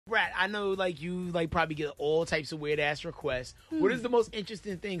Brat, I know like you like probably get all types of weird ass requests. What is the most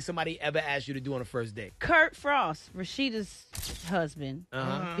interesting thing somebody ever asked you to do on a first date? Kirk Frost, Rashida's husband,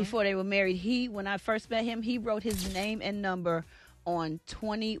 before they were married, when I first met him, he wrote his name and number on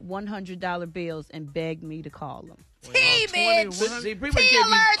 20 $100 bills and begged me to call him. T-Bitch! So he pretty much gave you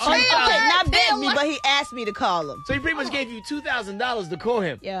Not begged me, but he asked me to call him. So he pretty much gave you $2,000 to call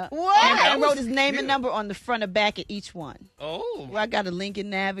him. Yeah. What? And wrote his name and number on the front and back of each one. Oh. Well, I got a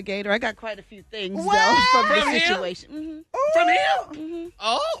Lincoln Navigator. I got quite a few things, What? though, from From the him? situation. From him?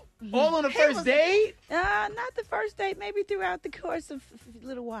 Oh. All on the first date? Not the first date, maybe throughout the course of a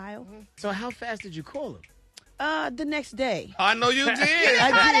little while. So how fast did you call him? The next day. I know you did.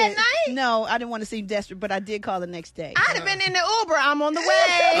 I call did. that night? No, I didn't want to seem desperate, but I did call the next day. I'd have been in the Uber. I'm on the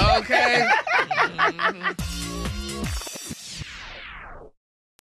way. Okay.